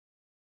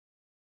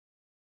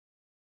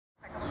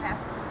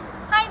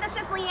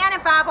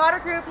at Bob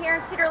Auto Group here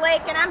in Cedar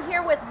Lake, and I'm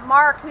here with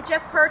Mark, who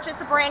just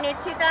purchased a brand new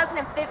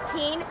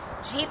 2015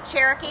 Jeep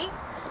Cherokee.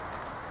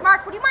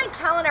 Mark, would you mind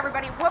telling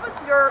everybody what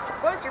was your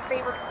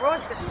favorite, what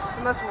was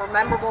the most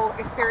memorable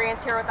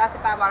experience here with us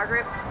at Bob Auto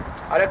Group?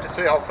 I'd have to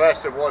say how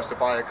fast it was to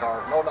buy a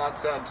car. No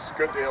nonsense,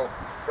 good deal,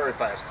 very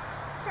fast.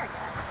 Very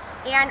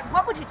good. And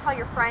what would you tell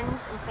your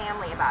friends and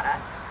family about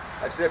us?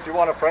 I'd say if you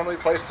want a friendly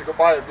place to go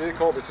buy a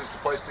vehicle, this is the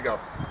place to go.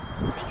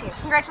 Thank you.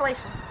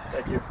 Congratulations.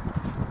 Thank you.